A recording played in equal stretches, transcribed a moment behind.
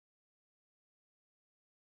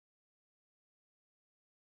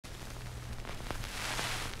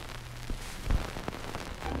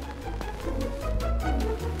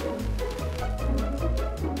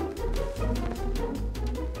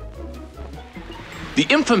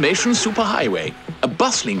The Information Superhighway, a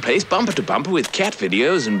bustling place bumper to bumper with cat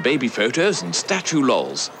videos and baby photos and statue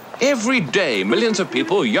lols. Every day, millions of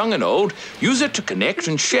people, young and old, use it to connect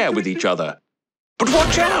and share with each other. But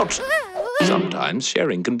watch out! Sometimes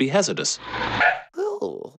sharing can be hazardous.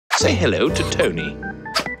 Say hello to Tony.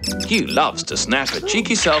 He loves to snap a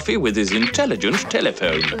cheeky selfie with his intelligent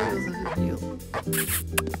telephone.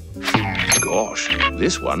 Gosh,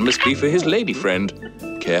 this one must be for his lady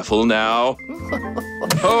friend. Careful now.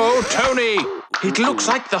 Oh, Tony! It looks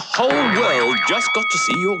like the whole world just got to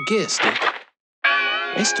see your gear stick.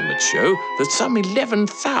 Estimates show that some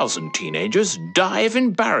 11,000 teenagers die of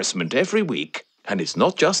embarrassment every week. And it's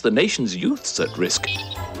not just the nation's youths at risk.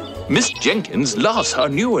 Miss Jenkins loves her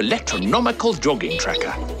new electronomical jogging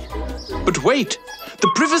tracker. But wait,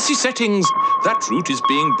 the privacy settings! That route is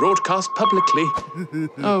being broadcast publicly.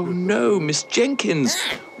 Oh no, Miss Jenkins,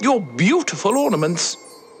 your beautiful ornaments.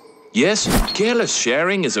 Yes, careless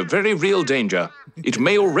sharing is a very real danger. It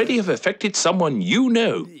may already have affected someone you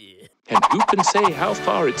know. And who can say how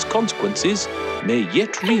far its consequences may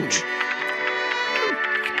yet reach?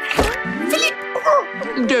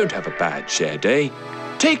 Don't have a bad share day.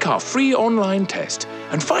 Take our free online test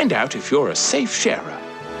and find out if you're a safe sharer.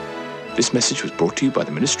 This message was brought to you by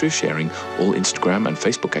the Ministry of Sharing. All Instagram and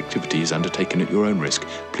Facebook activity is undertaken at your own risk.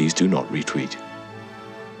 Please do not retweet.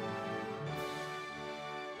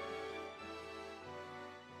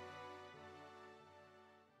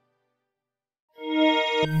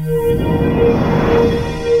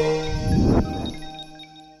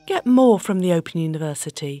 Get more from the Open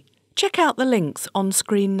University. Check out the links on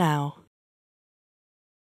screen now.